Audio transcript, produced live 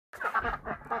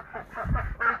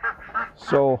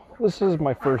So this is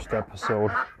my first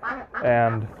episode,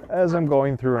 and as I'm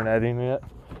going through and editing it,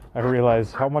 I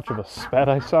realize how much of a sped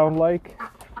I sound like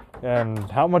and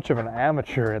how much of an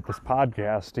amateur at this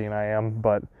podcasting I am.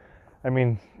 But I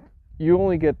mean, you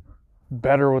only get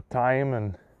better with time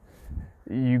and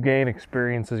you gain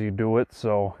experience as you do it.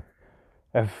 So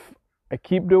if I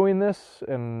keep doing this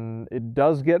and it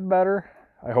does get better,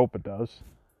 I hope it does,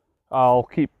 I'll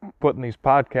keep putting these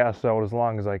podcasts out as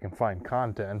long as I can find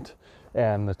content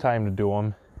and the time to do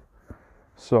them.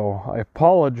 So I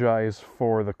apologize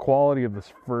for the quality of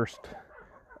this first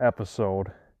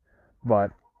episode,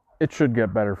 but it should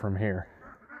get better from here.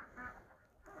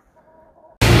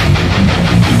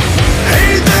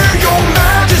 Hey there, your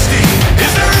majesty,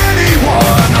 is there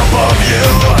anyone above you?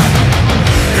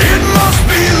 It must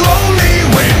be lonely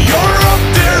when you're up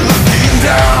there looking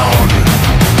down.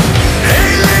 Hey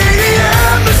lady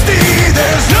amnesty,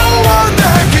 there's no one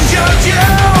that can judge you.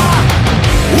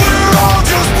 We're all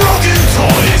just broken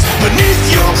toys beneath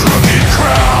your crooked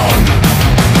crown.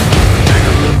 Take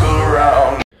a look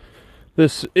around.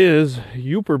 This is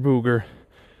Youper Booger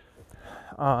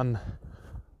on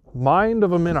Mind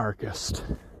of a Minarchist.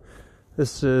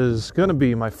 This is going to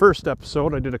be my first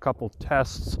episode. I did a couple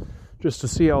tests just to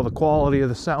see how the quality of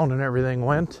the sound and everything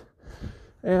went.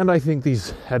 And I think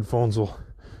these headphones will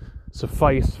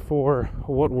suffice for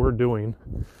what we're doing,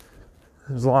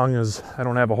 as long as I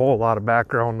don't have a whole lot of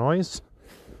background noise.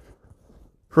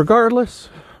 Regardless,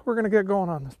 we're going to get going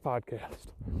on this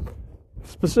podcast.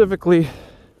 Specifically,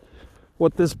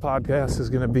 what this podcast is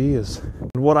going to be is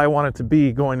what I want it to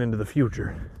be going into the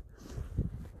future.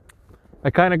 I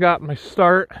kind of got my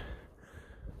start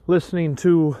listening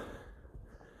to,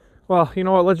 well, you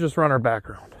know what, let's just run our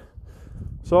background.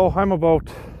 So I'm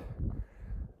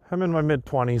in my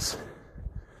mid-20s.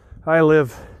 I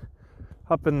live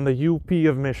up in the UP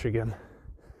of Michigan,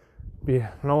 be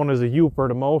known as a Youper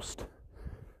to most.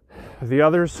 The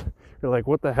others, you're like,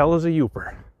 what the hell is a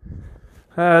Youper?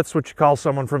 That's what you call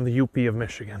someone from the UP of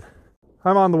Michigan.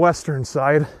 I'm on the western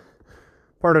side,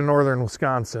 part of northern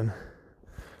Wisconsin.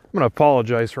 I'm going to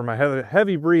apologize for my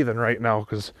heavy breathing right now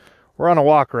because we're on a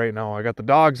walk right now. I got the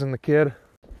dogs and the kid.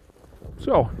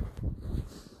 So,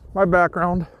 my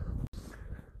background, I'm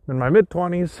in my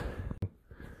mid-20s,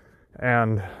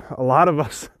 and a lot of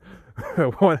us,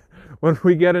 when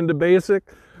we get into basic,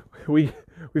 we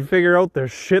figure out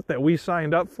there's shit that we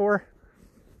signed up for,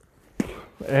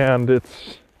 and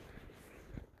it's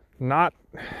not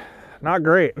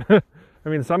great. I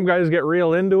mean, some guys get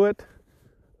real into it.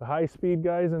 The high-speed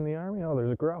guys in the Army, oh,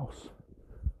 there's a grouse.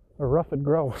 A roughed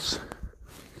grouse.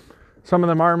 Some of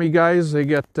them Army guys, they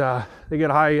get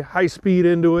high speed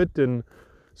into it, and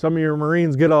some of your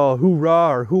Marines get all hoorah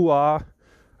or hoo-ah.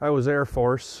 I was Air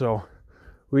Force, so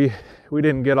we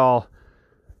didn't get all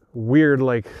weird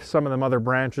like some of them other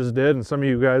branches did, and some of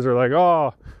you guys are like,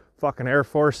 oh, fucking Air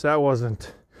Force,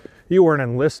 you weren't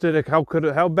enlisted.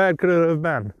 How bad could it have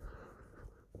been?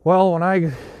 Well, when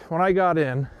I got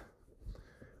in,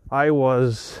 I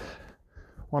was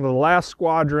one of the last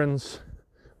squadrons,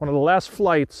 one of the last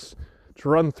flights to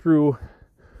run through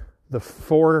the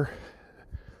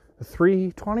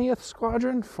 320th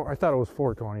squadron. I thought it was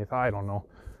 420th. I don't know.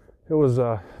 It was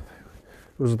the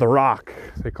Rock.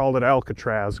 They called it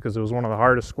Alcatraz because it was one of the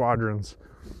hardest squadrons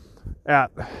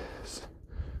at, I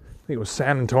think it was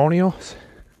San Antonio.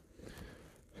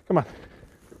 Come on.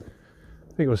 I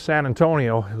think it was San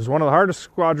Antonio. It was one of the hardest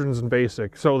squadrons in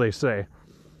basic, so they say.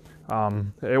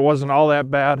 It wasn't all that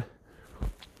bad.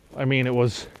 I mean, it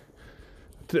was,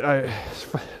 as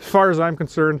far as I'm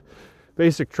concerned,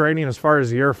 basic training as far as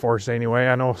the Air Force anyway.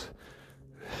 I know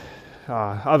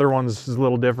other ones is a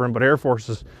little different, but Air Force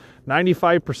is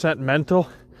 95% mental,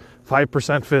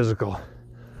 5% physical.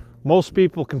 Most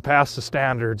people can pass the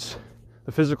standards,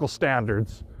 the physical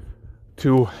standards,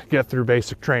 to get through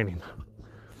basic training.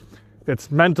 It's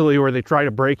mentally where they try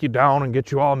to break you down and get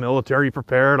you all military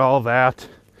prepared, all that.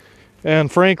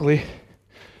 And frankly,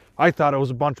 I thought it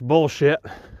was a bunch of bullshit.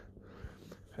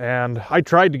 And I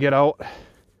tried to get out.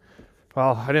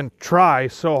 Well, I didn't try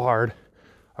so hard.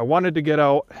 I wanted to get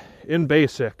out in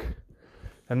basic.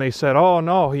 And they said, oh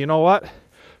no, you know what?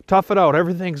 Tough it out.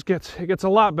 It gets a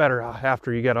lot better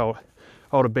after you get out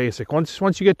of basic. Once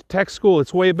you get to tech school,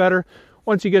 it's way better.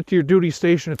 Once you get to your duty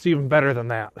station, it's even better than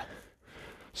that.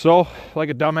 So, like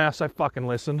a dumbass, I fucking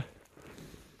listened.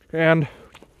 And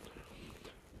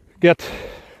get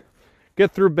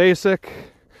through basic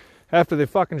after they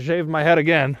fucking shaved my head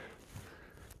again.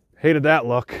 Hated that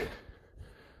look.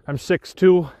 I'm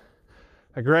 6'2".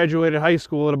 I graduated high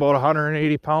school at about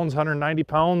 180 pounds, 190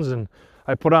 pounds, and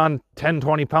I put on 10,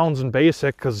 20 pounds in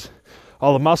basic because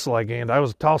all the muscle I gained. I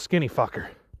was a tall, skinny fucker.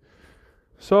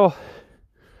 So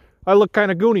I look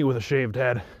kind of goony with a shaved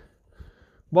head.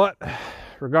 But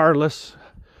regardless,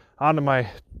 on to my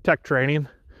tech training.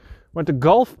 Went to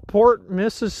Gulfport,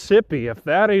 Mississippi, if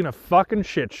that ain't a fucking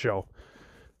shit show.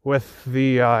 With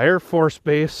the Air Force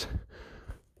Base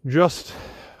just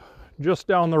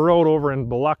down the road over in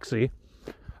Biloxi.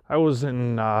 I was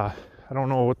in, I don't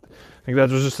know what, I think that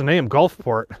was just the name,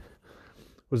 Gulfport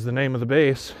was the name of the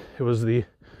base. It was the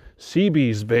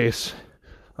Seabees base.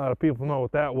 A lot of people know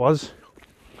what that was.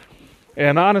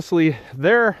 And honestly,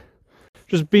 there,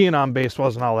 just being on base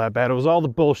wasn't all that bad. It was all the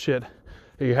bullshit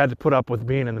that you had to put up with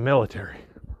being in the military.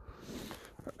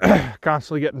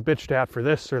 Constantly getting bitched at for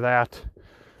this or that.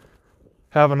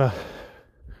 Having to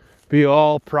be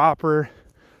all proper.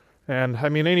 And I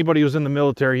mean, anybody who's in the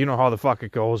military, you know how the fuck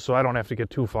it goes, so I don't have to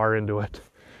get too far into it.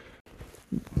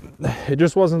 It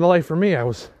just wasn't the life for me. I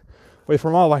was away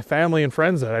from all my family and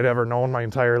friends that I'd ever known my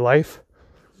entire life.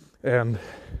 And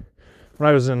when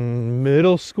I was in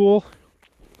middle school,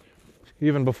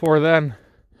 even before then,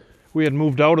 we had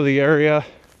moved out of the area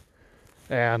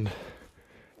and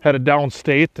headed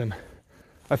downstate, and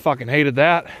I fucking hated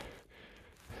that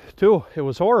too. It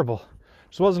was horrible.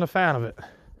 Just wasn't a fan of it.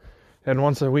 And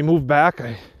once we moved back,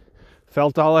 I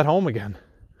felt all at home again.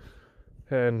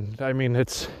 And I mean,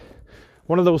 it's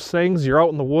one of those things, you're out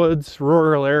in the woods,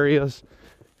 rural areas,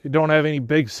 you don't have any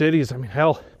big cities. I mean,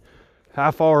 hell,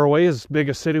 half hour away is the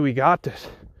biggest city we got to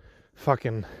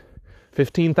fucking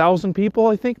 15,000 people,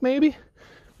 I think, maybe.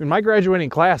 I mean, my graduating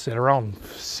class had around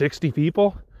 60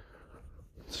 people.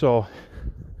 So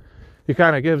it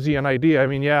kind of gives you an idea. I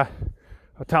mean, yeah,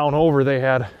 a town over, they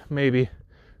had maybe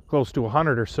close to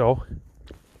 100 or so.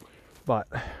 But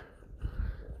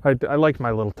I liked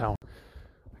my little town.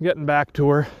 Getting back to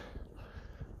her,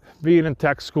 being in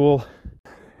tech school.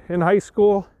 In high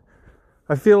school,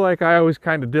 I feel like I always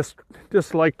kind of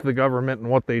disliked the government and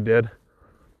what they did.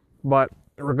 But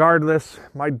regardless,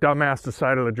 my dumbass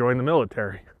decided to join the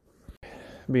military.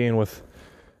 Being with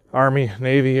Army,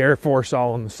 Navy, Air Force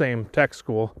all in the same tech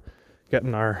school,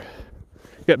 getting our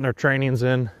trainings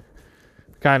in.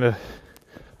 I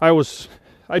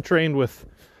trained with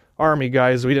Army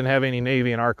guys. We didn't have any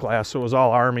Navy in our class, so it was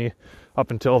all Army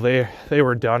up until they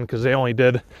were done, because they only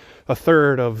did a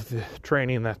third of the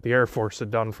training that the Air Force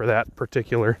had done for that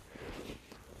particular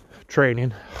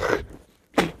training.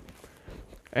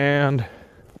 And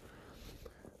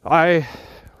I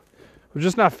was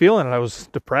just not feeling it. I was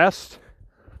depressed.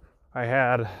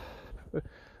 I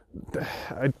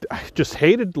just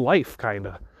hated life, kind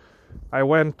of. I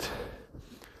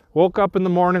woke up in the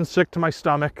morning sick to my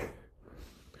stomach,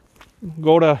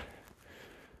 go to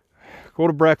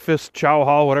breakfast, chow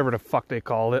hall, whatever the fuck they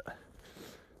called it,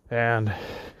 and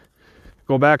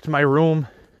go back to my room,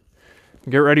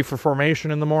 get ready for formation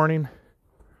in the morning.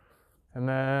 And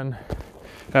then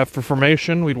after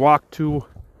formation, we'd march to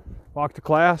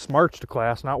class,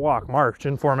 march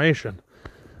in formation.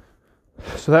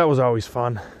 So that was always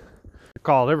fun.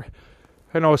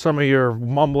 I know some of you are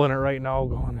mumbling it right now,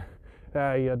 going,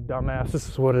 "Ah, you dumbass, this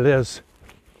is what it is."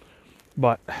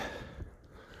 But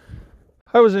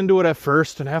I was into it at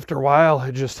first, and after a while,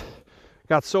 it just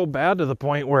got so bad to the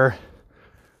point where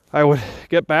I would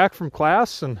get back from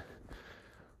class and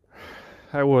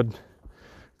I would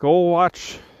go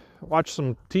watch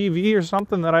some TV or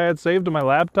something that I had saved to my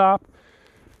laptop,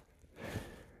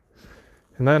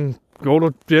 and then go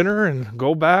to dinner and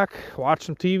go back, watch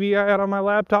some TV I had on my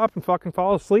laptop, and fucking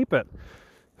fall asleep at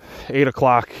 8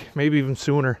 o'clock, maybe even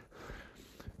sooner.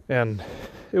 And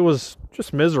it was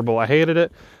just miserable. I hated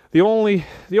it. The only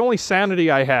sanity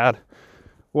I had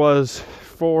was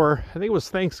for, I think it was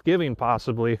Thanksgiving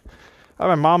possibly. I had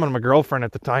my mom and my girlfriend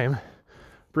at the time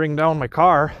bring down my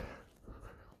car,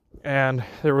 and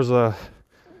there was a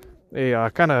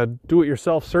kind of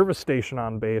do-it-yourself service station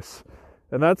on base.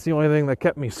 And that's the only thing that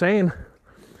kept me sane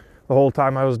the whole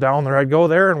time I was down there. I'd go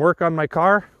there and work on my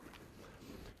car.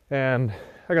 And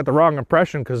I got the wrong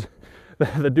impression, because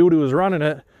the dude who was running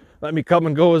it let me come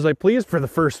and go as I pleased for the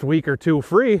first week or two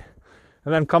free.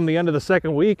 And then come the end of the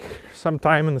second week,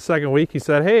 sometime in the second week, he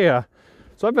said, "Hey,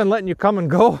 so I've been letting you come and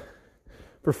go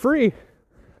for free,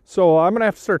 so I'm going to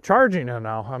have to start charging you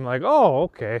now." I'm like, "Oh,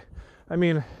 okay." I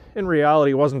mean, in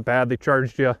reality, it wasn't bad. They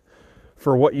charged you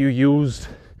for what you used.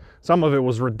 Some of it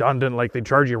was redundant, like they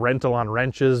charge you rental on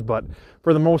wrenches, but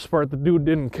for the most part, the dude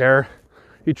didn't care.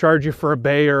 He charged you for a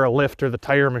bay or a lift or the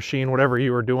tire machine, whatever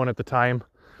you were doing at the time.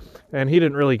 And he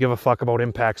didn't really give a fuck about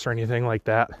impacts or anything like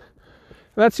that.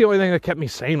 And that's the only thing that kept me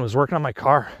sane, was working on my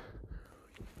car.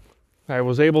 I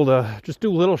was able to just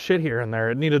do little shit here and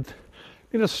there. It needed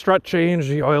a strut change,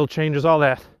 the oil changes, all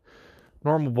that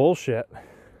normal bullshit.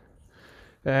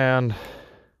 And I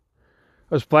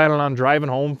was planning on driving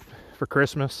home for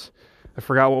Christmas. I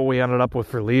forgot what we ended up with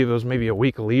for leave. It was maybe a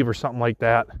week of leave or something like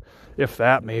that. If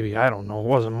that, maybe. I don't know. It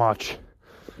wasn't much.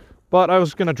 But I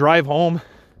was going to drive home.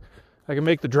 I can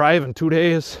make the drive in 2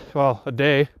 days. Well, a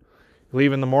day.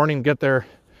 Leave in the morning, get there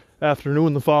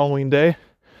afternoon the following day.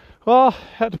 Well,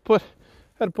 had to put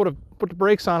the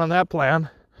brakes on that plan.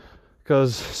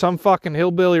 Because some fucking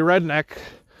hillbilly redneck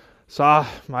saw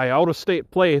my out-of-state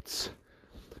plates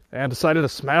and decided to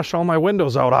smash all my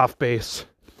windows out off base.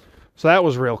 So that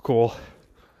was real cool.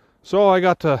 So I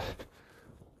got to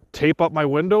tape up my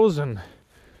windows, and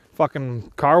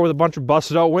fucking car with a bunch of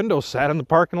busted out windows sat in the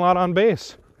parking lot on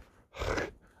base.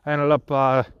 I ended up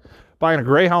buying a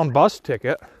Greyhound bus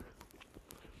ticket,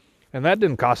 and that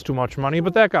didn't cost too much money,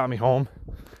 but that got me home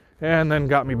and then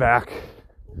got me back.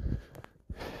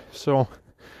 So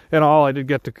in all, I did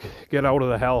get to get out of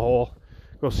the hellhole,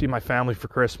 go see my family for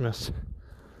Christmas.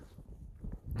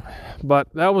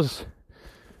 But that was,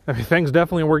 I mean, things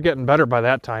definitely were getting better by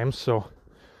that time, so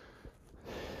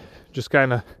just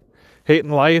kind of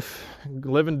hating life,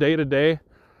 living day to day.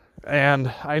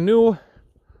 And I knew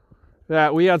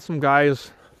that we had some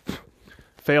guys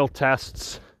fail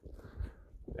tests,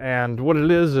 and what it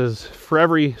is for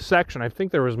every section, I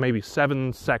think there was maybe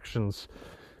 7 sections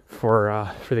for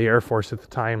the Air Force at the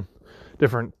time,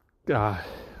 different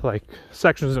like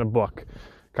sections in a book,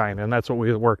 kind of, and that's what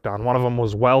we worked on. One of them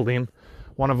was welding,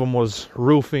 one of them was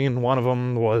roofing, one of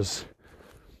them was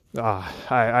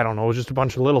I don't know, it was just a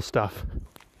bunch of little stuff.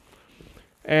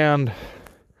 And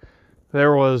they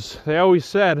always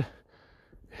said,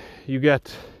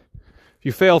 if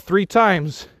you fail 3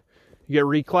 times, you get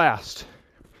reclassed.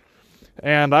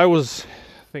 And I was,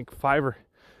 I think,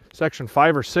 section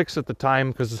 5 or 6 at the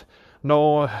time, because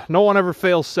no one ever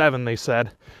fails 7, they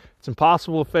said. It's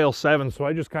impossible to fail 7, so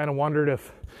I just kind of wondered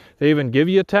if they even give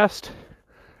you a test.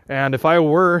 And if I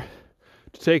were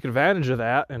to take advantage of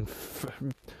that and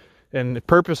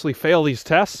purposely fail these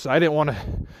tests, I didn't want to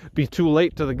be too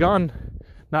late to the gun,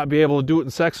 not be able to do it in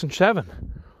section 7.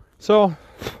 So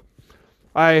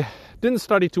I didn't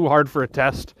study too hard for a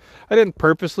test. I didn't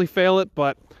purposely fail it,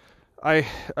 but I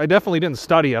definitely didn't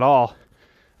study at all.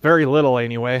 Very little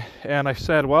anyway. And I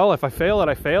said, well, if I fail it,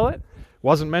 I fail it. It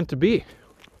wasn't meant to be.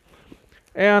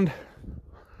 And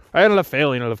I ended up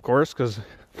failing it, of course, because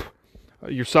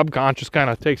your subconscious kind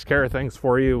of takes care of things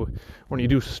for you when you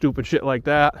do stupid shit like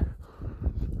that.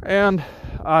 And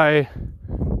they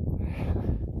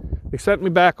sent me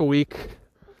back a week,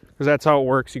 because that's how it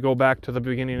works. You go back to the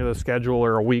beginning of the schedule,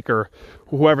 or a week, or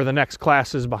whoever the next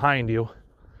class is behind you.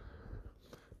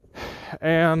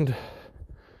 And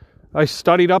I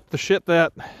studied up the shit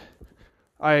that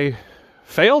I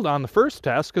failed on the first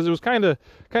test, because it was kind of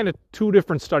 2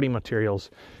 different study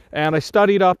materials. And I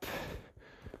studied up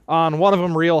on one of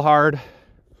them real hard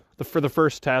for the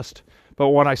first test, but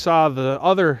when I saw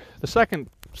the second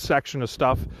section of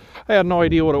stuff, I had no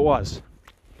idea what it was.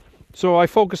 So I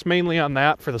focused mainly on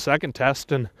that for the second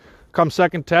test, and come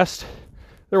second test,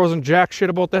 there wasn't jack shit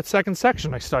about that second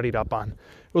section I studied up on.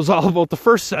 It was all about the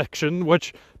first section,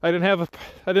 which I didn't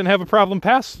have a problem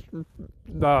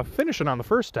finishing on the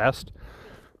first test.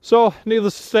 So,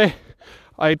 needless to say,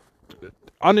 I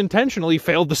unintentionally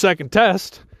failed the second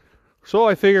test. So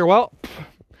I figure, well,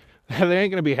 they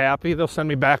ain't going to be happy. They'll send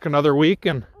me back another week,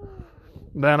 and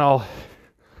then I'll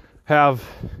have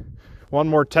one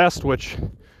more test, which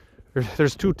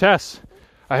there's 2 tests.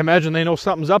 I imagine they know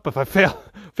something's up if I fail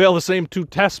the same 2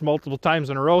 tests multiple times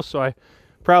in a row. So I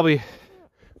probably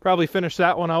finish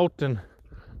that one out, and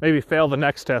maybe fail the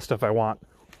next test if I want.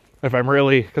 If I'm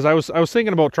really, because I was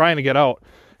thinking about trying to get out,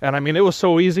 and I mean, it was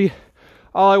so easy.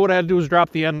 All I would have to do was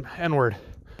drop the N-word.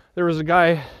 There was a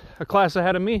guy a class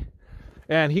ahead of me,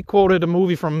 and he quoted a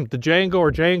movie from the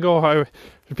Django.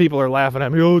 People are laughing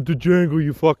at me. Oh, the Django,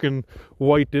 you fucking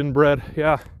white inbred.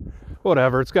 Yeah,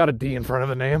 whatever. It's got a D in front of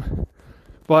the name,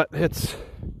 but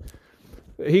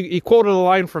he quoted a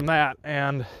line from that,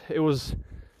 and it was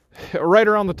right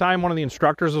around the time one of the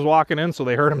instructors was walking in, so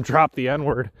they heard him drop the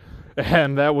N-word,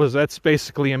 and that's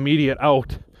basically immediate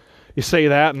out. You say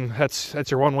that, and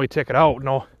that's your one-way ticket out.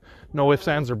 No ifs,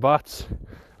 ands, or buts.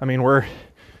 I mean, we're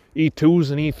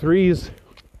E2s and E3s,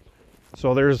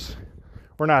 so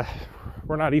we're not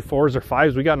E4s or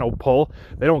 5s. We got no pull.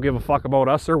 They don't give a fuck about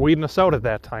us. They're weeding us out at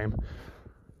that time.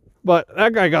 But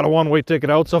that guy got a one-way ticket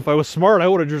out, so if I was smart, I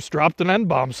would have just dropped an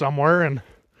N-bomb somewhere, and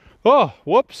oh,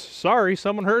 whoops, sorry,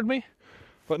 someone heard me.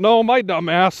 But no, my dumb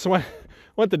ass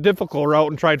went the difficult route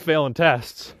and tried failing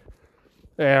tests.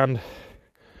 And,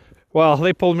 well,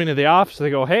 they pulled me into the office. They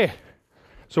go, hey,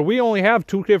 so we only have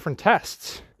 2 different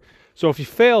tests. So if you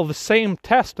fail the same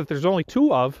test that there's only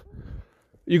 2 of,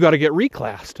 you got to get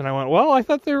reclassed. And I went, well, I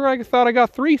thought I got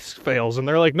 3 fails. And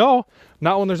they're like, no,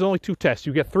 not when there's only 2 tests.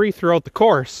 You get 3 throughout the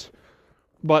course,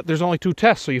 but there's only 2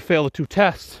 tests. So you fail the 2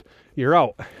 tests, you're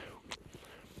out.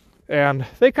 And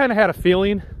they kind of had a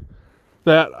feeling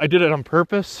that I did it on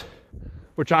purpose,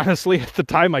 which honestly at the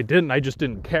time I didn't. I just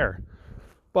didn't care.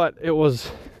 But it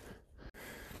was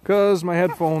because my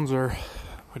headphones I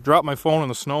dropped my phone in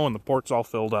the snow and the port's all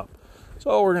filled up.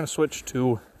 So we're going to switch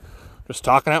to just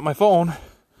talking at my phone.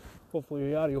 Hopefully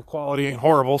the audio quality ain't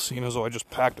horrible, seeing as though I just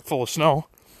packed it full of snow.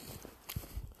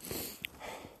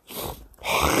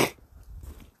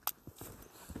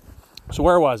 So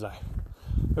where was I?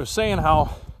 I was saying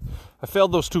how I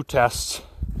failed those 2 tests,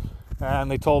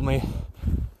 and they told me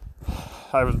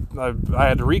I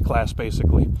had to reclass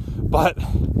basically. But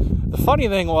the funny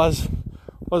thing was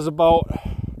about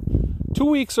 2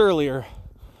 weeks earlier,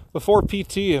 before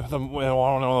PT,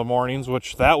 the mornings,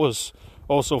 which that was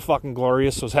so fucking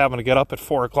glorious, was having to get up at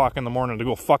 4 o'clock in the morning to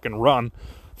go fucking run.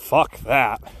 Fuck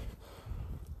that.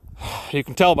 You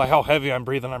can tell by how heavy I'm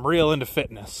breathing, I'm real into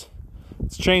fitness.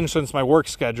 It's changed since my work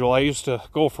schedule. I used to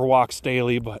go for walks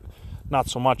daily, but not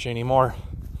so much anymore.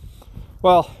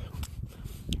 Well,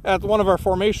 at one of our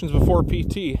formations before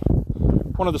PT,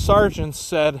 one of the sergeants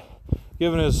said,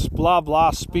 giving his blah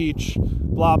blah speech,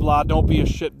 blah blah, don't be a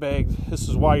shitbag, this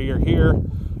is why you're here,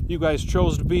 you guys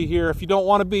chose to be here, if you don't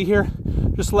want to be here,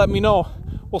 just let me know,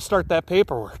 we'll start that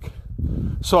paperwork.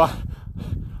 So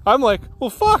I'm like, well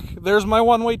fuck, there's my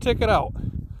one-way ticket out.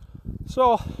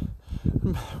 So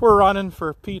we're running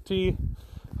for PT.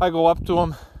 I go up to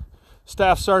him,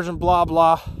 Staff Sergeant blah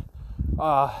blah.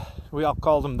 We all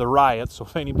called him the Riot, so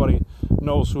if anybody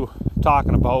knows who I'm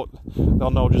talking about,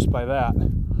 they'll know just by that.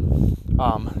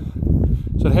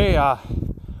 Said, hey,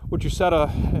 would you set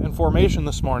in formation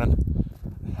this morning?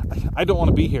 I don't want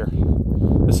to be here.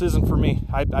 This isn't for me.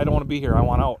 I don't want to be here. I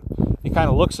want out. He kind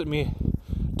of looks at me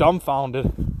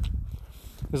dumbfounded.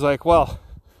 He's like, well,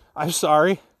 I'm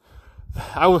sorry.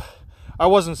 I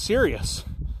wasn't serious.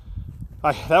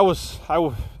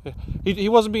 He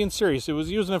wasn't being serious. He was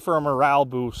using it for a morale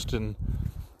boost and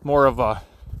more of a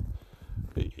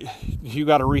you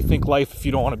got to rethink life if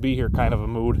you don't want to be here kind of a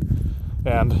mood.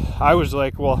 And I was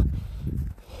like, well,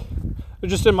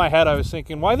 just in my head I was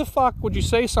thinking, why the fuck would you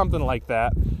say something like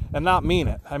that and not mean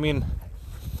it? I mean,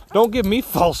 don't give me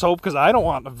false hope because I don't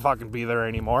want to fucking be there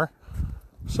anymore.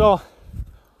 So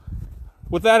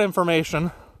with that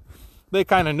information, they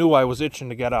kind of knew I was itching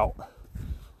to get out.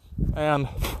 And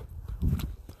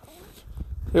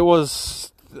it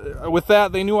was, with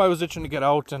that, they knew I was itching to get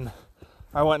out, and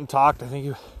I went and talked. I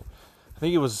think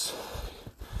he was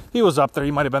up there.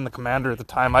 He might have been the commander at the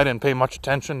time. I didn't pay much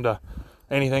attention to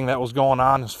anything that was going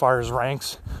on as far as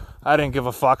ranks. I didn't give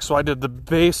a fuck, so I did the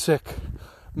basic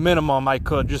minimum I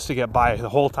could just to get by the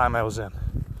whole time I was in.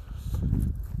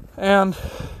 And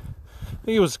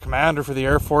he was the commander for the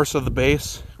Air Force of the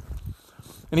base.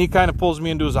 And he kind of pulls me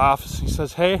into his office. He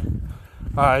says, hey,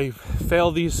 I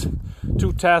failed these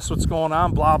 2 tests. What's going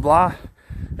on? Blah, blah.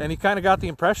 And he kind of got the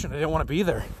impression I didn't want to be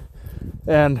there.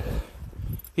 And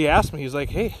he asked me, he's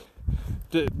like, hey,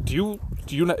 do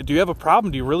you have a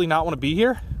problem? Do you really not want to be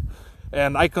here?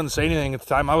 And I couldn't say anything at the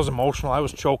time. I was emotional. I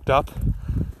was choked up.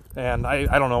 And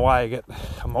I don't know why I get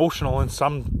emotional in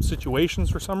some situations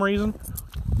for some reason.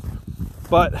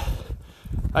 But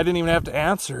I didn't even have to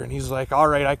answer. And he's like, all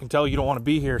right, I can tell you don't want to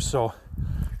be here. So,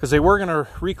 because they were going to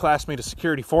reclass me to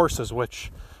security forces,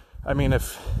 which, I mean,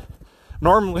 if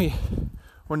normally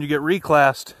when you get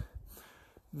reclassed,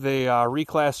 they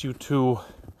reclass you to,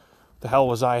 the hell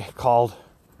was I called?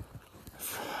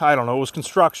 I don't know. It was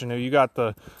construction. You got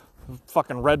the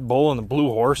fucking Red Bull and the Blue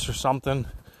Horse or something.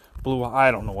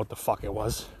 I don't know what the fuck it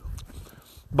was.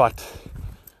 But,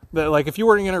 like, if you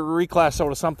were going to reclass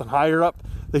out of something higher up,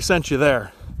 they sent you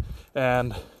there.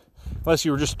 And unless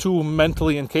you were just too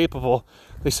mentally incapable,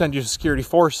 they send you to security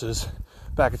forces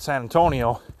back at San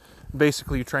Antonio.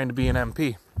 Basically, you train to be an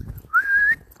MP.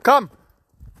 Come!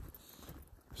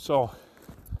 So,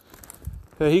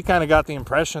 he kind of got the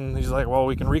impression, he's like, well,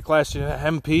 we can reclass you to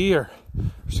MP or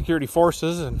security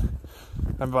forces.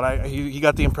 But he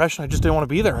got the impression I just didn't want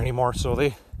to be there anymore. So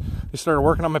they started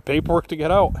working on my paperwork to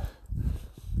get out.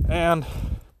 And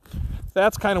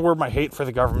that's kind of where my hate for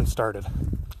the government started.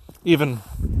 Even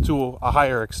to a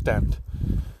higher extent.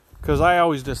 Because I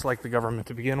always disliked the government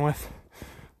to begin with.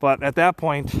 But at that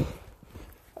point,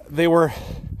 they were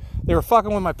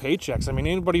fucking with my paychecks. I mean,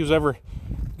 anybody who's ever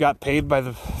got paid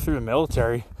through the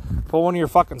military pull one of your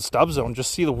fucking stubs out and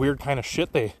just see the weird kind of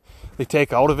shit they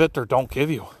take out of it or don't give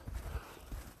you.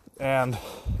 And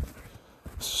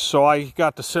so I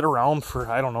got to sit around for,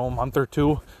 I don't know, a month or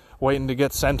two waiting to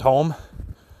get sent home.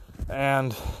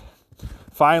 And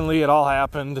finally it all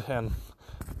happened, and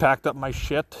packed up my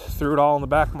shit, threw it all in the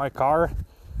back of my car,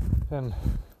 and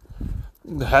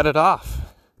headed off.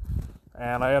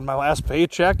 And I had my last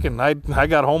paycheck, and I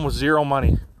got home with zero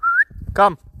money.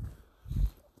 Come.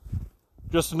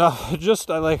 Just enough,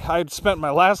 I'd spent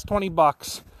my last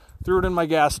 $20, threw it in my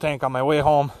gas tank on my way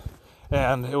home,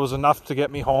 and it was enough to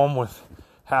get me home with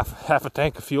half a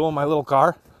tank of fuel in my little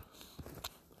car.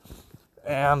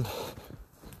 And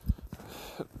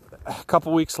a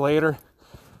couple weeks later,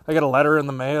 I got a letter in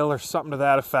the mail or something to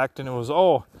that effect, and it was,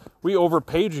 oh, we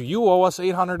overpaid you. You owe us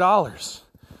 $800.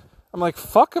 I'm like,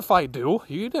 fuck if I do.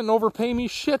 You didn't overpay me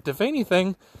shit. If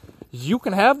anything, you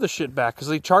can have the shit back, because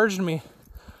they charged me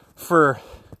for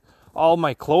all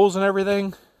my clothes and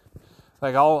everything,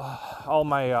 like all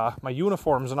my my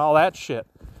uniforms and all that shit.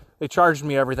 They charged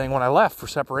me everything when I left for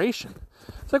separation.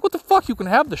 It's like, what the fuck? You can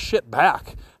have the shit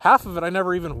back. Half of it I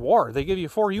never even wore. They give you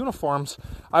 4 uniforms.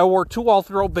 I wore 2 all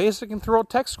throughout basic and throughout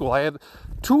tech school. I had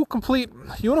 2 complete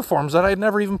uniforms that I had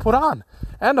never even put on,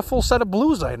 and a full set of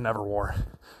blues I had never wore.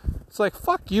 It's like,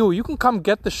 fuck you. You can come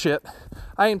get the shit.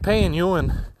 I ain't paying you,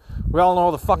 and we all know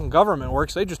how the fucking government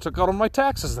works. They just took out all my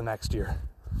taxes the next year.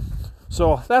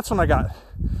 So that's when I got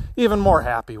even more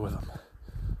happy with them.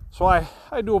 So I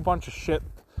do a bunch of shit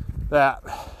that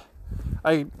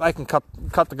I can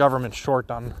cut the government short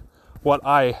on what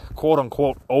I quote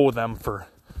unquote owe them for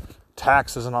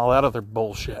taxes and all that other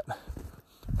bullshit.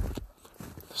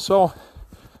 So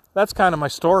that's kind of my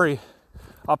story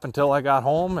up until I got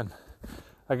home, and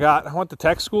I went to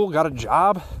tech school, got a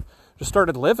job, just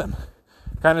started living,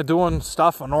 kind of doing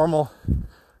stuff a normal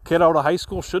kid out of high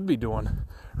school should be doing.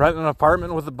 Renting an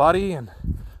apartment with a buddy and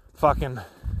fucking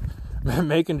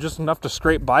making just enough to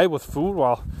scrape by with food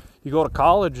while you go to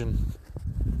college. And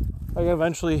I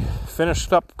eventually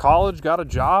finished up college, got a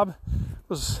job. It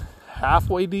was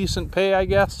halfway decent pay, I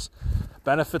guess.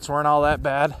 Benefits weren't all that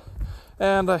bad.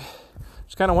 And I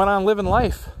just kind of went on living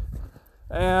life.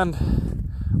 And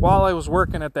while I was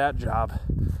working at that job,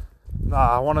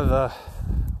 one of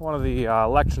the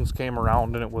elections came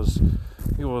around, and it was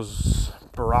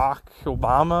Barack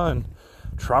Obama and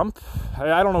Trump.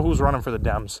 I don't know who's running for the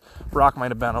Dems. Barack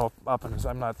might have been up in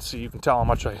his, you can tell how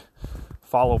much I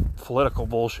follow political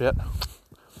bullshit.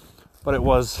 But it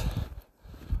was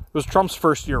Trump's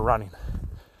first year running.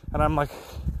 And I'm like,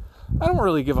 I don't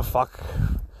really give a fuck.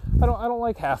 I don't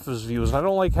like half his views, and I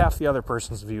don't like half the other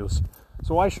person's views.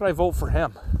 So why should I vote for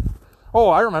him? Oh,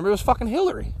 I remember, it was fucking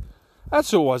Hillary. That's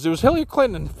who it was. It was Hillary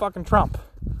Clinton and fucking Trump.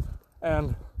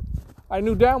 And I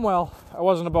knew damn well I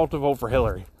wasn't about to vote for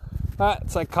Hillary.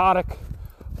 That psychotic,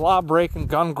 law-breaking,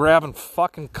 gun-grabbing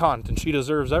fucking cunt, and she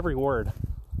deserves every word.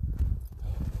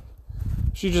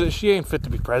 She ain't fit to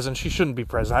be president. She shouldn't be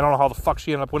president. I don't know how the fuck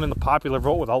she ended up winning the popular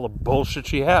vote with all the bullshit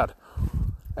she had.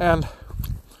 And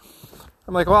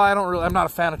I'm like, well, I'm not a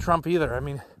fan of Trump either. I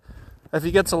mean, if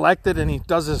he gets elected and he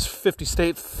does his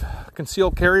 50-state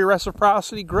concealed carry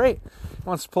reciprocity, great. He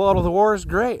wants to pull out of the wars,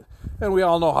 great. And we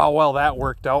all know how well that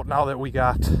worked out now that we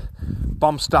got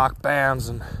bump stock bans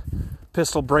and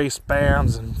pistol brace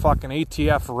bans and fucking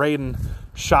ATF raiding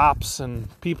shops and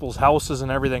people's houses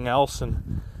and everything else.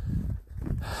 And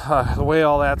the way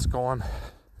all that's going,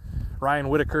 Ryan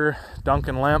Whitaker,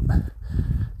 Duncan Lemp,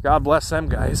 God bless them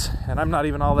guys. And I'm not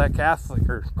even all that Catholic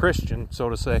or Christian, so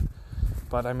to say.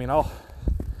 But I mean,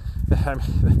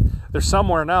 they're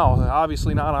somewhere now,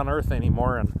 obviously not on earth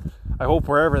anymore. And I hope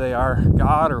wherever they are,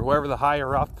 God or whoever the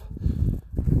higher up,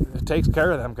 it takes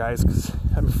care of them guys. Because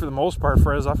I mean, for the most part,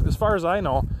 as far as I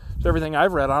know, everything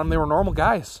I've read on them, they were normal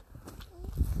guys.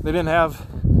 They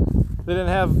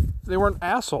weren't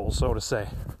assholes, so to say.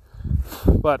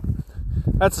 But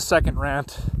that's a second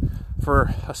rant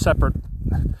for a separate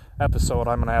episode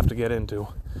I'm going to have to get into.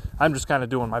 I'm just kind of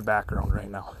doing my background right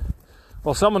now.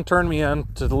 Well, someone turned me in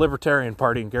to the Libertarian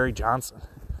Party and Gary Johnson.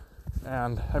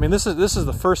 And I mean, this is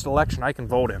the first election I can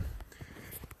vote in.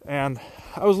 And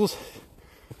I was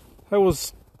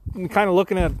kind of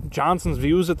looking at Johnson's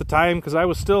views at the time, because I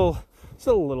was still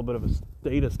a little bit of a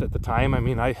statist at the time. I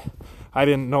mean, I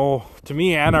didn't know. To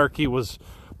me, anarchy was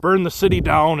burn the city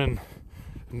down and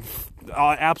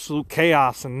absolute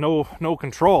chaos and no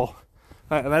control.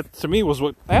 That to me was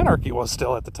what anarchy was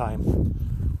still at the time.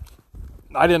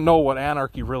 I didn't know what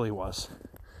anarchy really was.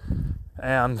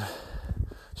 And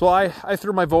so I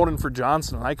threw my vote in for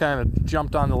Johnson, and I kind of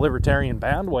jumped on the libertarian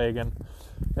bandwagon.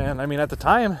 And I mean, at the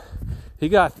time, he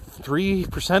got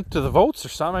 3% of the votes or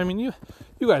something. I mean, you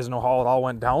guys know how it all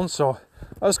went down. So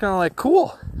I was kind of like,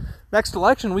 cool. Next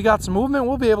election, we got some movement.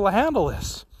 We'll be able to handle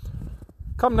this.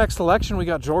 Come next election, we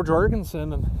got George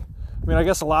Jorgensen. And I mean, I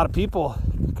guess a lot of people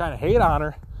kind of hate on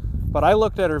her. But I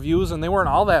looked at her views, and they weren't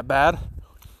all that bad.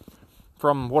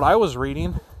 From what I was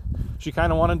reading, she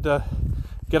kind of wanted to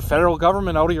get federal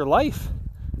government out of your life.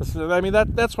 I mean,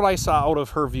 that's what I saw out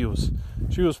of her views.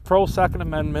 She was pro-Second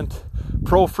Amendment,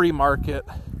 pro-free market,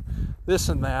 this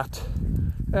and that.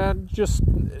 And just,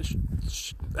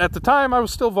 at the time, I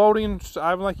was still voting.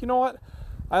 I'm like, you know what?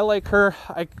 I like her.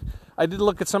 I did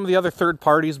look at some of the other third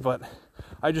parties, but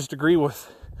I just agree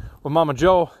with Mama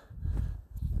Joe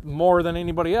more than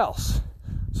anybody else.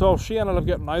 So she ended up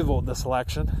getting my vote this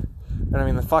election. And I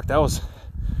mean, fuck, that was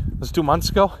 2 months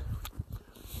ago.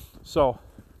 So,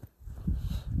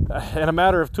 in a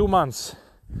matter of 2 months,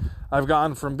 I've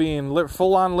gone from being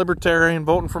full-on libertarian,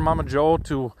 voting for Mama Joe,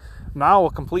 to now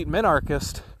a complete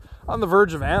minarchist on the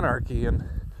verge of anarchy. And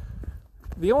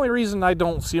the only reason I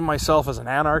don't see myself as an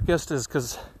anarchist is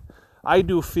because I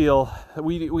do feel that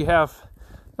we have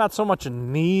not so much a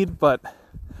need, but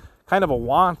kind of a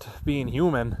want, being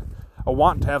human, a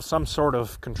want to have some sort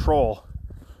of control.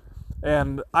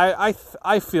 And I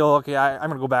feel, okay, I'm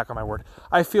going to go back on my word.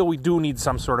 I feel we do need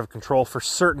some sort of control for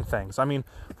certain things. I mean,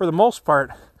 for the most part,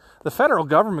 the federal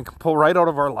government can pull right out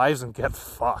of our lives and get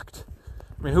fucked.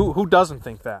 I mean, who doesn't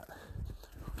think that?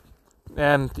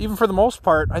 And even for the most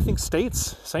part, I think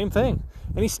states, same thing.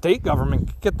 Any state government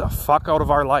can get the fuck out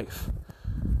of our life.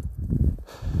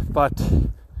 But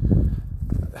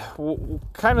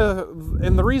kind of,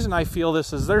 and the reason I feel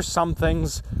this is there's some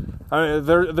things,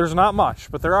 there's not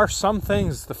much, but there are some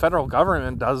things the federal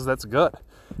government does that's good.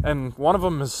 And one of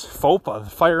them is FOPA,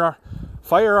 the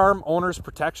Firearm Owners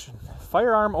Protection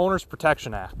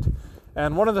Act.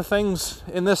 And one of the things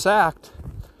in this act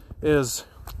is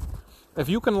if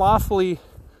you can lawfully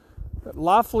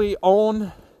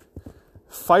own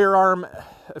firearm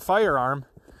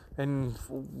and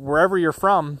wherever you're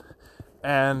from,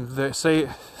 and they say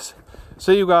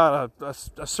you got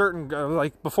a certain,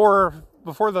 like before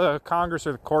the Congress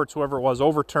or the courts, whoever it was,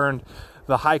 overturned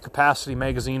the high capacity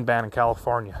magazine ban in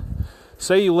California.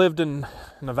 Say you lived in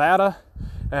Nevada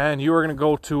and you were going to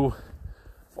go to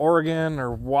Oregon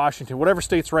or Washington, whatever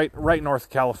state's right north of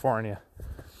California.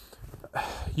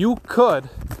 You could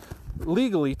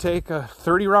legally take a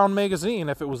 30-round magazine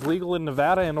if it was legal in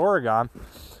Nevada and Oregon,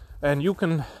 and you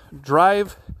can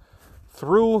drive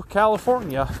through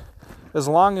California as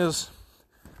long as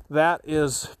that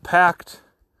is packed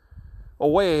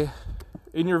away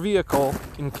in your vehicle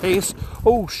in case,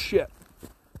 oh shit,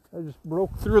 I just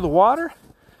broke through the water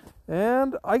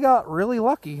and I got really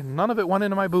lucky. None of it went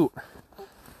into my boot.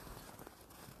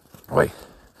 Wait,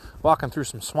 walking through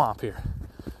some swamp here.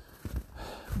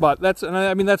 But that's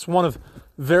one of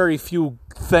very few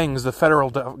things the federal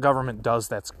government does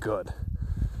that's good.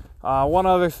 One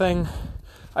other thing,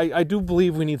 I do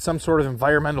believe we need some sort of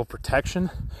environmental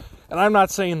protection. And I'm not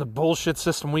saying the bullshit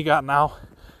system we got now.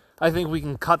 I think we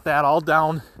can cut that all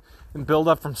down and build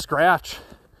up from scratch.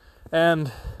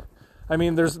 And I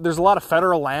mean, there's a lot of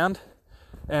federal land,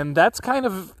 and that's kind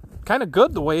of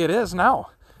good the way it is now.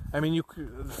 I mean,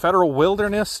 federal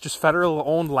wilderness, just federal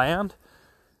owned land.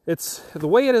 It's the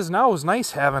way it is now is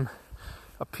nice having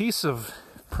a piece of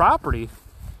property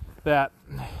that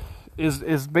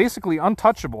is basically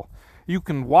untouchable. You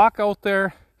can walk out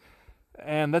there,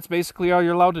 and that's basically all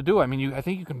you're allowed to do. I mean, I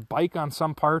think you can bike on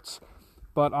some parts,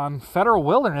 but on federal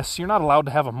wilderness, you're not allowed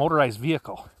to have a motorized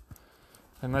vehicle.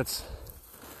 And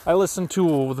I listen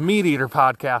to the Meat Eater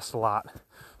podcast a lot.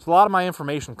 So a lot of my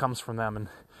information comes from them, and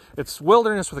it's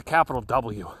wilderness with a capital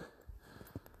W.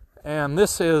 And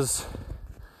this is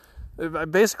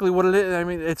basically what it is. I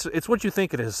mean, it's what you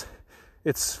think it is.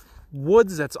 It's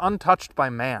woods that's untouched by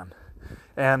man,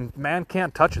 and man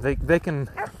can't touch it. They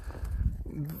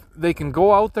can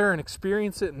go out there and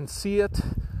experience it and see it,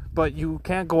 but you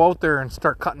can't go out there and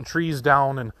start cutting trees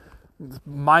down and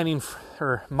mining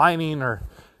or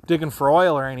digging for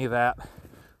oil or any of that.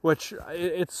 Which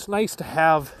it's nice to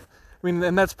have. I mean,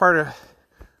 and that's part of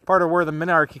where the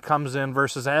minarchy comes in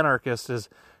versus anarchist is.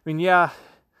 I mean, yeah,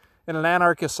 in an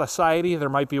anarchist society there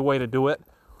might be a way to do it,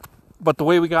 but the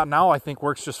way we got now I think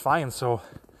works just fine. So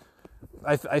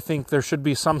I think there should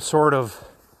be some sort of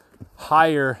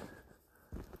higher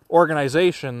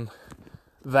organization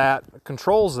that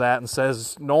controls that and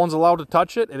says no one's allowed to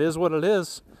touch it. It is what it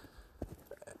is.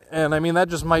 And I mean, that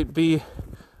just might be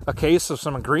a case of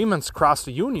some agreements across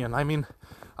the union. I mean,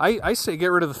 I say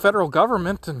get rid of the federal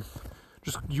government and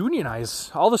just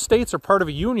unionize. All the states are part of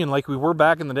a union like we were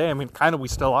back in the day. I mean, kind of we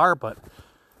still are, but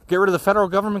get rid of the federal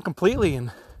government completely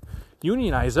and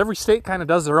unionize. Every state kind of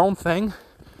does their own thing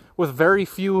with very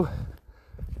few,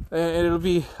 and it'll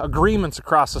be agreements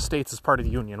across the states as part of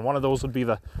the union. One of those would be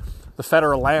the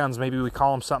federal lands. Maybe we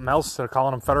call them something else instead of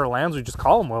calling them federal lands. We just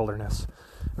call them wilderness.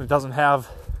 And it doesn't have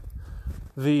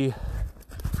the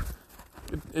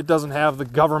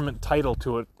government title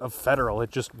to it of federal.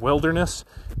 It's just wilderness.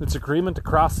 It's agreement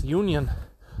across the union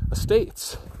of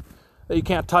states that you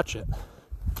can't touch it.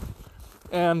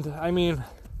 And I mean,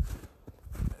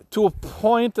 to a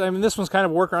point, I mean, this one's kind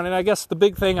of a workaround. And I guess the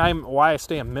big thing why I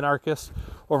stay a minarchist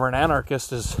over an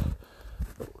anarchist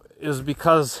is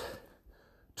because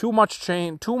too much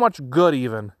change, too much good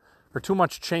even, or too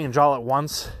much change all at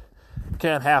once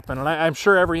can't happen. And I'm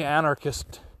sure every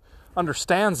anarchist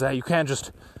understands that. You can't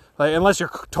just, unless you're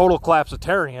total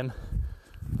collapsitarian,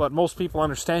 but most people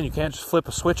understand you can't just flip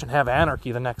a switch and have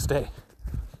anarchy the next day.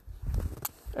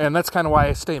 And that's kind of why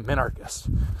I stay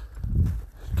minarchist.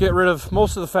 Get rid of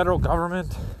most of the federal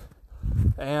government,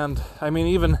 and I mean,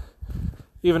 even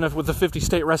if with the 50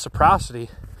 state reciprocity,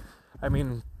 I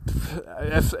mean,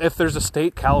 if there's a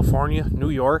state, California, New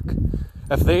York,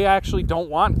 if they actually don't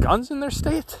want guns in their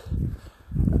state,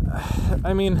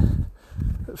 I mean,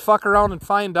 fuck around and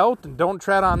find out, and don't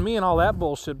tread on me and all that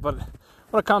bullshit. But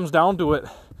when it comes down to it,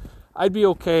 I'd be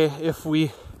okay if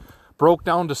we broke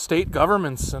down to state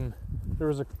governments, and there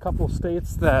was a couple of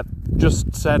states that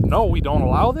just said, no, we don't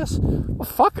allow this. Well,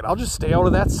 fuck it, I'll just stay out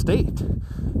of that state.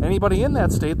 Anybody in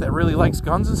that state that really likes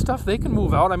guns and stuff, they can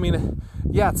move out. I mean,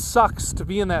 yeah, it sucks to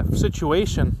be in that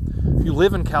situation. If you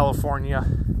live in California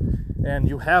and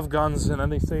you have guns, and then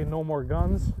they say no more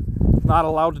guns, not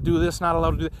allowed to do this, not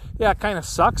allowed to do that. Yeah, it kind of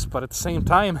sucks, but at the same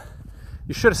time,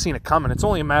 you should have seen it coming. It's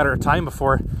only a matter of time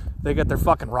before they get their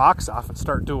fucking rocks off and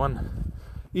start doing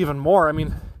even more. I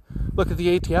mean, look at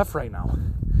the ATF right now.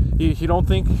 You don't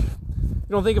think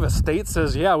if a state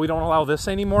says, yeah, we don't allow this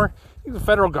anymore, you think the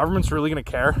federal government's really going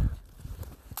to care?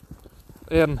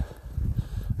 And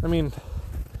I mean,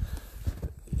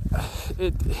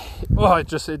 it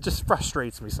just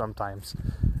frustrates me sometimes.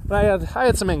 And I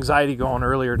had some anxiety going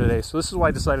earlier today, so this is why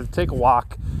I decided to take a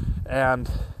walk. And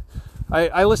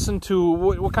I listened to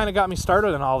what kind of got me started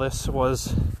in all this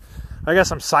was, I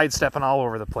guess I'm sidestepping all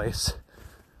over the place.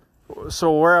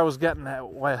 So where I was getting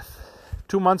at with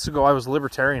 2 months ago, I was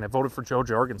libertarian. I voted for Joe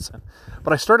Jorgensen.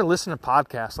 But I started listening to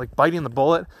podcasts like Biting the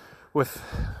Bullet with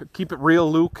Keep It Real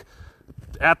Luke,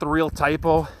 At The Real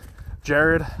Typo,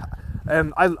 Jared.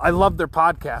 And I love their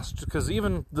podcasts because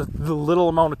even the little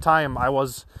amount of time I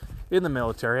was in the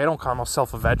military, I don't call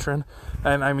myself a veteran.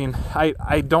 And I mean,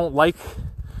 I don't like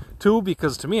to,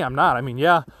 because to me, I'm not. I mean,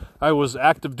 yeah, I was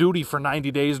active duty for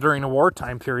 90 days during a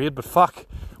wartime period, but fuck,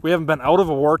 we haven't been out of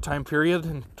a wartime period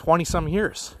in 20-some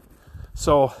years.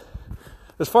 So,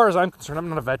 as far as I'm concerned, I'm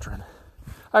not a veteran.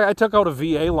 I took out a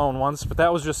VA loan once, but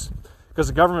that was just because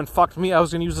the government fucked me. I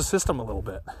was going to use the system a little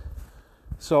bit.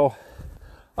 So,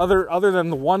 other than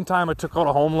the one time I took out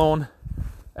a home loan,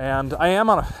 and I am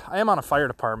on a fire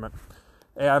department,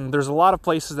 and there's a lot of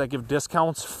places that give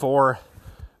discounts for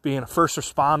being a first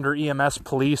responder, EMS,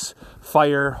 police,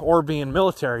 fire, or being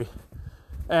military.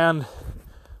 And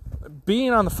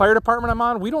being on the fire department I'm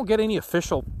on, we don't get any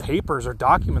official papers or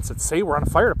documents that say we're on a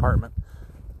fire department.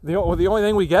 The only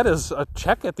thing we get is a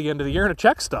check at the end of the year and a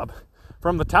check stub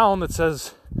from the town that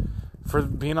says for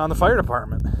being on the fire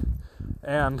department.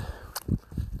 And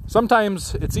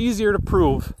sometimes it's easier to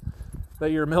prove that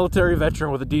you're a military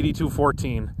veteran with a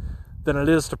DD-214 than it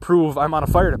is to prove I'm on a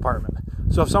fire department.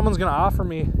 So if someone's going to offer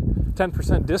me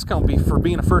 10% discount for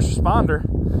being a first responder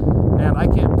and I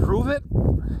can't prove it,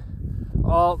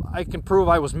 I can prove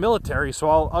I was military, so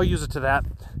I'll use it to that.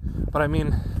 But I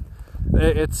mean,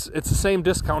 it's the same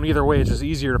discount either way. It's just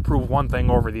easier to prove one thing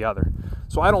over the other.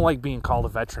 So I don't like being called a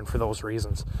veteran for those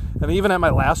reasons. And even at my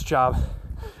last job,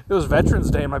 it was Veterans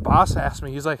Day, and my boss asked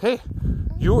me, he's like, hey,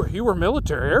 you were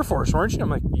military, Air Force, weren't you? I'm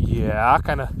like, yeah,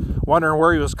 kind of wondering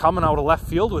where he was coming out of left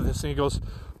field with this. And he goes,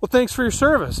 well, thanks for your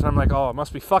service. And I'm like, oh, it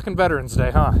must be fucking Veterans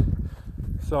Day, huh?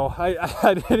 So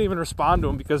I didn't even respond to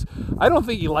him because I don't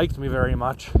think he liked me very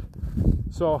much.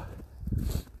 So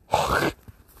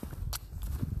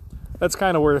that's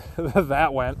kind of where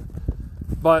that went.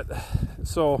 But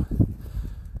so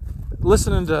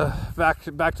listening to back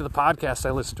to the podcast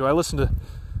I listened to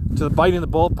the Biting the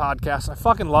Bullet podcast. I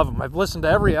fucking love them. I've listened to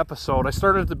every episode. I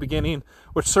started at the beginning,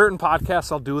 which certain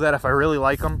podcasts I'll do that if I really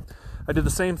like them. I did the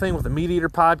same thing with the Meat Eater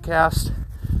podcast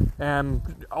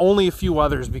and only a few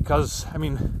others because, I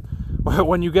mean,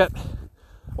 when you get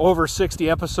over 60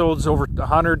 episodes, over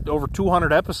 100, over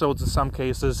 200 episodes in some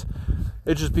cases,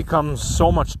 it just becomes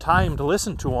so much time to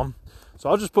listen to them. So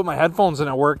I'll just put my headphones in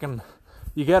at work, and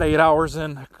you get 8 hours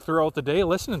in throughout the day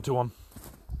listening to them.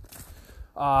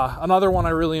 Another one I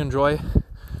really enjoy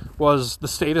was The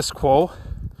Status Quo.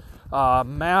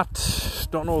 Matt,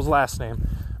 don't know his last name.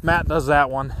 Matt does that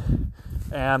one,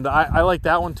 and I like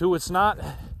that one too. It's kind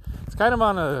of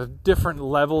on a different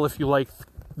level if you like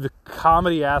the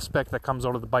comedy aspect that comes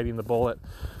out of the biting the bullet,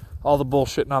 all the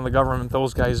bullshitting on the government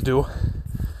those guys do.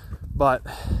 But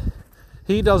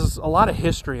he does a lot of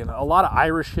history, and a lot of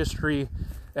Irish history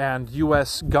and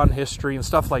U.S. gun history and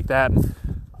stuff like that.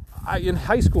 In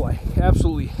high school, I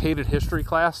absolutely hated history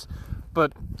class,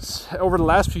 but over the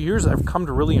last few years, I've come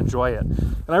to really enjoy it.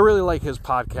 And I really like his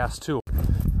podcast too.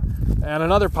 And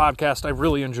another podcast I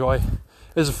really enjoy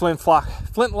is a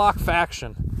Flintlock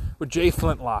Faction with Jay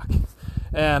Flintlock.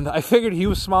 And I figured he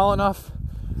was small enough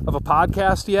of a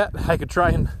podcast yet, I could try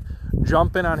and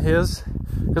jump in on his.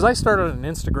 Because I started an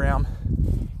Instagram,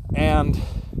 and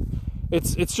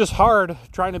it's just hard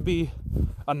trying to be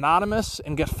anonymous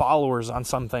and get followers on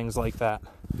some things like that.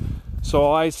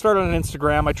 So I started an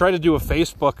Instagram. I tried to do a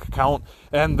Facebook account,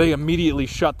 and they immediately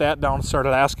shut that down and started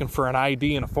asking for an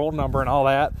ID and a phone number and all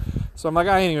that. So I'm like,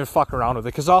 I ain't even fuck around with it,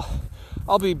 because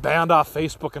I'll be banned off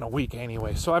Facebook in a week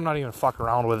anyway, so I'm not even fucking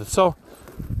around with it. So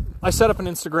I set up an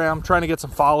Instagram, trying to get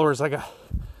some followers. I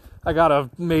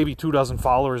got maybe 24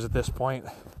 followers at this point,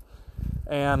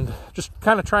 and just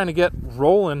kind of trying to get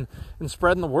rolling and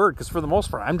spreading the word, because for the most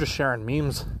part I'm just sharing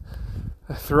memes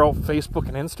throughout Facebook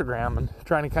and Instagram and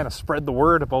trying to kind of spread the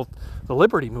word about the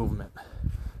liberty movement.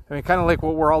 I mean, kind of like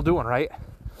what we're all doing, right?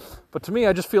 But to me,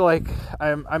 I just feel like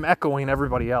I'm echoing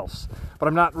everybody else, but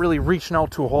I'm not really reaching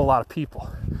out to a whole lot of people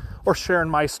or sharing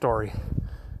my story.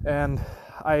 And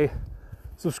I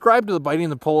subscribed to the Biting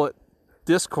the Bullet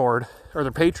Discord, or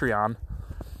their Patreon,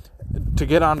 to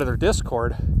get onto their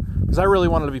Discord, because I really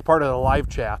wanted to be part of the live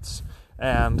chats.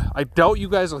 And I doubt you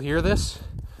guys will hear this,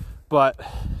 but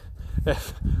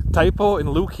if Typo and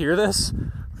Luke hear this,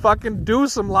 fucking do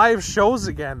some live shows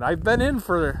again. I've been in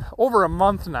for over a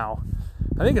month now.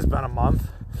 I think it's been a month.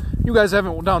 You guys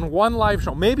haven't done one live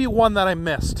show, maybe one that I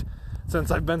missed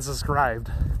since I've been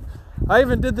subscribed. I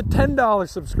even did the $10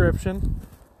 subscription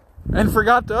and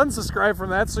forgot to unsubscribe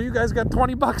from that, so you guys got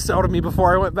 $20 out of me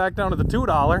before I went back down to the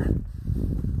 $2.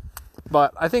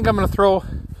 But I think I'm going to throw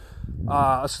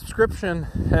a subscription,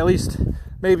 at least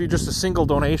maybe just a single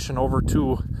donation, over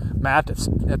to Matt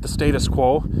at the Status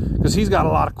Quo, because he's got a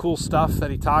lot of cool stuff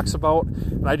that he talks about,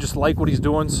 and I just like what he's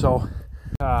doing. So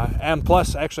and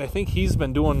plus, actually, I think he's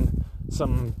been doing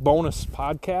some bonus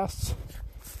podcasts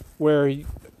where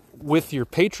with your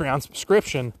Patreon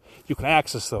subscription you can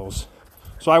access those,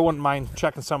 so I wouldn't mind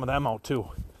checking some of them out too.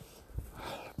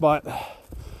 But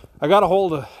I got a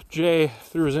hold of Jay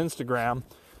through his Instagram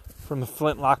from the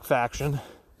Flintlock Faction,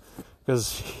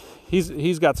 because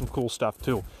he's got some cool stuff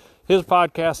too. His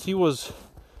podcast, he was,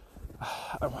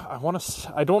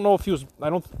 I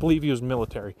don't believe he was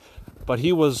military, but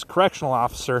he was correctional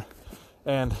officer,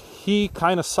 and he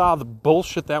kind of saw the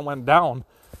bullshit that went down,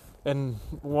 and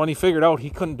when he figured out he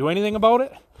couldn't do anything about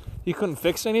it, he couldn't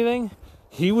fix anything,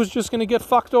 he was just going to get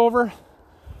fucked over,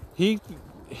 he's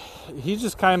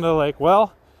just kind of like,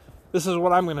 well, this is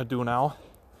what I'm going to do now.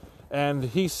 And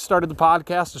he started the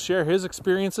podcast to share his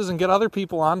experiences and get other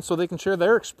people on so they can share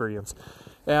their experience.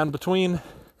 And between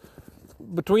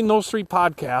those 3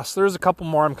 podcasts, there's a couple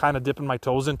more I'm kind of dipping my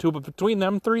toes into, but between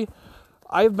them 3,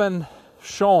 I've been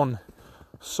shown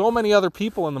so many other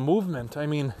people in the movement. I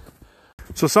mean,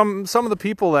 so some of the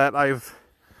people that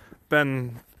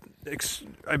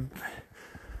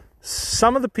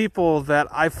some of the people that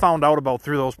I found out about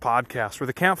through those podcasts were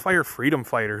the Campfire Freedom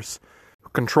Fighters,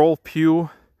 Control Pew,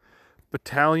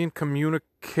 Battalion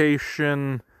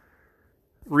Communication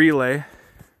Relay,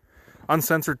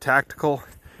 Uncensored Tactical,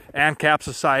 ANCAP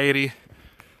Society,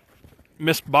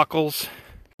 Missed Buckles,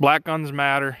 Black Guns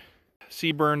Matter,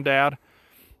 Seaburn Dad.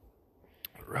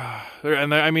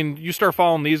 And I mean, you start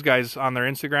following these guys on their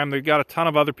Instagram, they've got a ton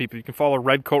of other people. You can follow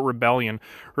Red Coat Rebellion,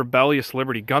 Rebellious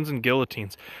Liberty, Guns and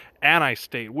Guillotines,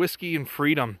 Anti-State, Whiskey and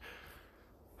Freedom.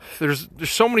 There's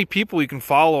so many people you can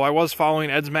follow. I was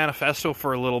following Ed's Manifesto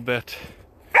for a little bit.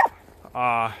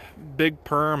 Big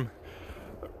Perm,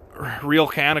 Real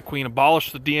Canna Queen,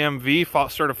 Abolish the DMV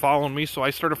started following me, so I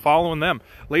started following them.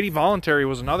 Lady Voluntary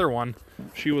was another one.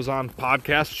 She was on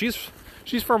podcast.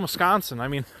 She's from Wisconsin. I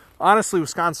mean, honestly,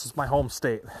 Wisconsin's my home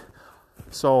state.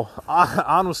 So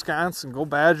on Wisconsin, go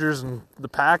Badgers and the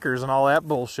Packers and all that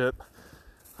bullshit.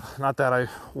 Not that I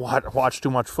watch too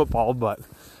much football, but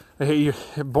Hey, you're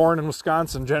born in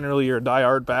Wisconsin, generally you're a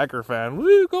diehard Packer fan.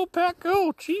 Woo, go Pack,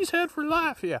 go! Cheesehead for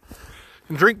life, yeah.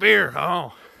 And drink beer,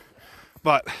 oh.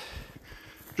 But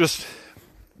just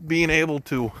being able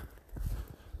to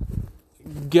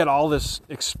get all this,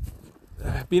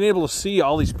 being able to see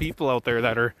all these people out there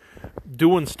that are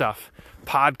doing stuff,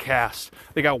 podcasts,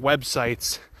 they got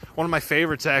websites. One of my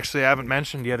favorites, actually, I haven't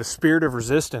mentioned yet, is Spirit of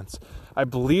Resistance. I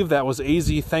believe that was AZ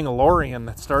Thangalorian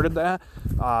that started that.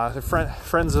 They're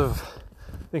friends of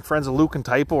Luke and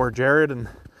Typo or Jared, and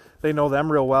they know them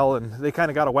real well, and they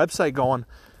kind of got a website going.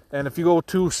 And if you go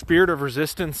to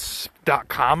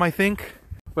spiritofresistance.com, I think,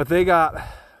 but they got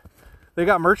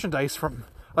merchandise from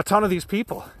a ton of these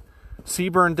people.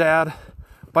 Seaburn Dad,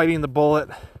 Biting the Bullet,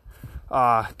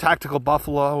 Tactical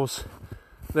Buffaloes.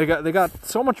 They got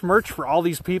so much merch for all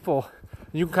these people.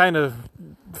 You can kind of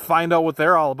find out what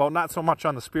they're all about. Not so much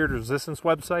on the Spirit of Resistance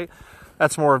website.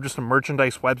 That's more of just a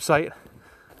merchandise website.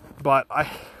 But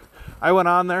I went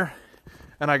on there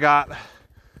and I got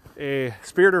a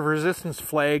Spirit of Resistance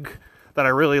flag that I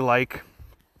really like.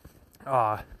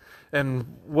 And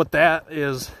what that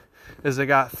is they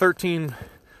got 13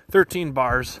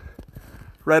 bars,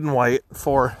 red and white,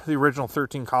 for the original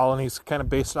 13 colonies, kind of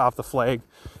based off the flag.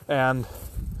 And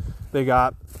they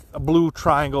got a blue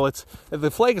triangle.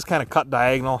 The flag is kind of cut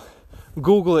diagonal.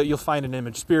 Google it, you'll find an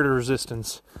image, Spirit of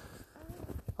Resistance.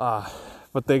 But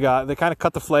they kind of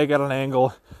cut the flag at an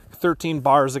angle, 13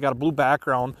 bars, they got a blue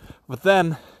background. But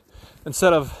then,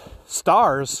 instead of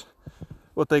stars,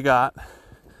 what they got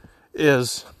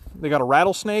is they got a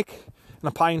rattlesnake and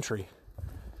a pine tree.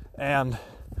 And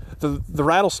the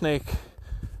rattlesnake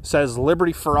says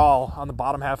liberty for all on the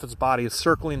bottom half of its body, is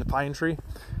circling the pine tree.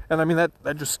 And I mean, that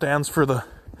just stands for the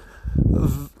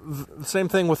same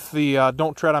thing with the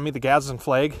Don't Tread on Me, the Gadsden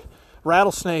flag.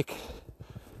 Rattlesnake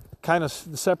kind of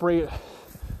separate,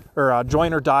 or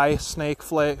join or die snake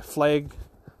flag.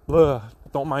 Ugh,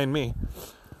 don't mind me.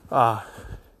 I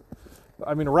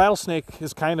mean, a rattlesnake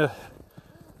is kind of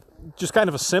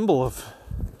a symbol of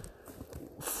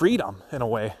freedom in a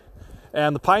way.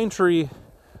 And the pine tree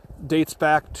dates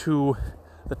back to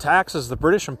the taxes the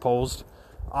British imposed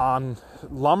on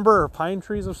lumber or pine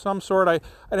trees of some sort. I'd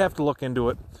have to look into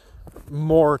it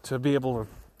more to be able to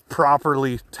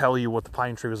properly tell you what the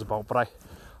pine tree was about. But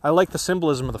I like the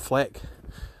symbolism of the flag.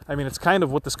 I mean, it's kind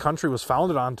of what this country was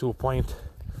founded on to a point.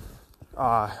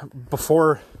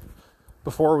 Before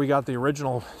we got the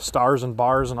original stars and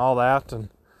bars and all that. And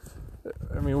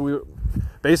I mean, we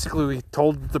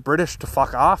told the British to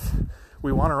fuck off.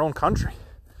 We want our own country.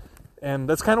 And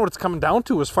that's kind of what it's coming down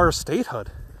to as far as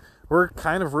statehood. We're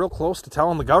kind of real close to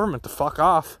telling the government to fuck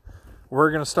off. We're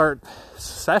going to start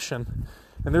secession.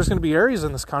 And there's going to be areas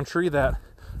in this country that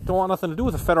don't want nothing to do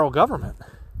with the federal government.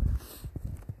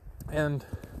 And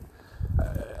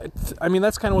I mean,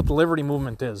 that's kind of what the liberty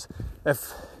movement is.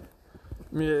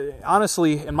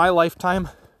 Honestly, in my lifetime,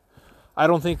 I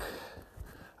don't think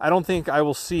I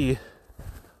will see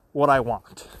what I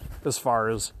want as far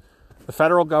as the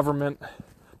federal government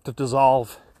to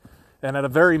dissolve and at a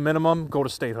very minimum go to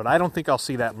statehood. I don't think I'll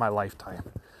see that in my lifetime.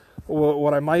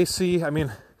 What I might see, I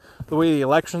mean, the way the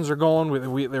elections are going,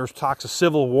 there's talks of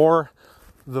civil war,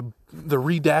 the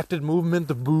redacted movement,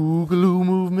 the Boogaloo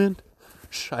movement.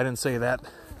 Shh, I didn't say that.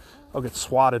 I'll get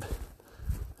swatted.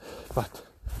 But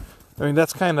I mean,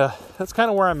 that's kind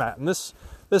of where I'm at. And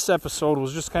this episode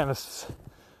was just kind of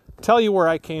tell you where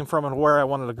I came from and where I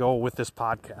wanted to go with this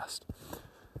podcast.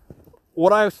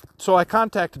 So I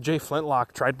contacted Jay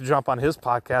Flintlock, tried to jump on his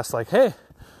podcast, like, hey,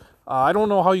 I don't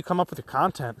know how you come up with your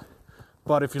content,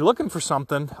 but if you're looking for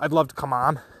something, I'd love to come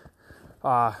on.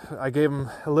 I gave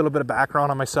him a little bit of background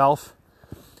on myself,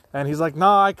 and he's like,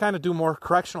 no, I kind of do more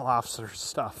correctional officer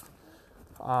stuff.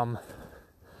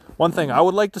 One thing I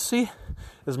would like to see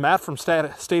is Matt from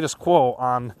Status Quo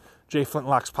on Jay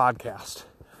Flintlock's podcast.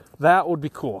 That would be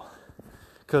cool.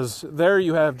 Because there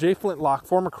you have Jay Flintlock,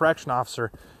 former correction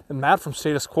officer, and Matt from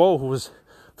Status Quo, who was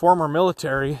former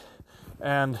military,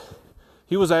 and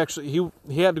he was actually,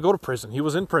 he had to go to prison. He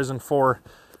was in prison for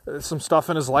some stuff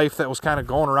in his life that was kind of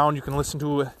going around. You can listen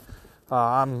to it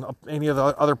on any of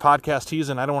the other podcasts he's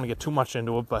in. I don't want to get too much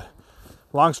into it, but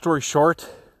long story short,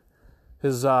 he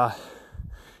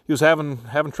was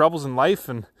having troubles in life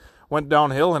and went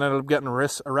downhill and ended up getting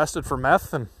arrested for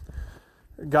meth and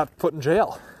got put in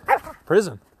jail,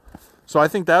 prison. So I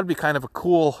think that would be kind of a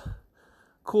cool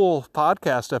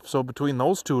podcast episode between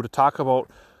those two to talk about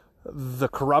the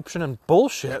corruption and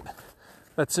bullshit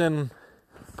that's in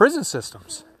prison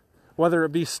systems, whether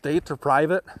it be state or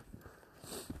private.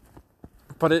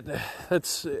 But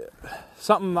it's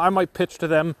something I might pitch to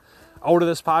them out of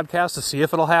this podcast to see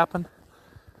if it'll happen.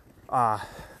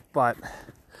 But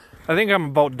I think I'm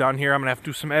about done here. I'm going to have to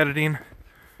do some editing.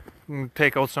 I'm going to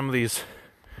take out some of these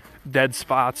dead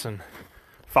spots and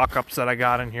fuck-ups that I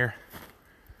got in here.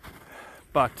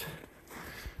 But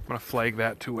I'm going to flag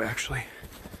that too, actually.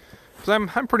 Because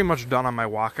I'm pretty much done on my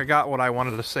walk. I got what I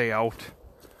wanted to say out.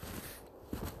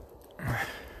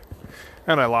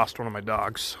 And I lost one of my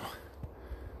dogs, so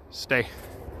stay.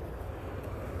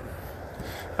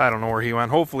 I don't know where he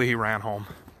went. Hopefully he ran home.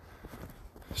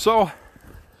 So,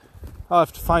 I'll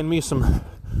have to find me some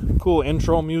cool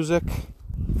intro music.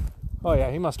 Oh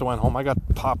yeah, he must have went home. I got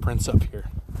paw prints up here.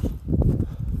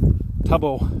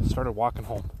 Tubbo started walking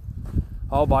home,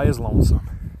 all by his lonesome.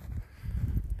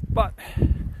 But,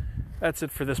 that's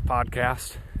it for this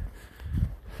podcast.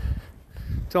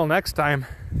 Till next time,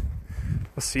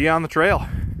 I'll see you on the trail.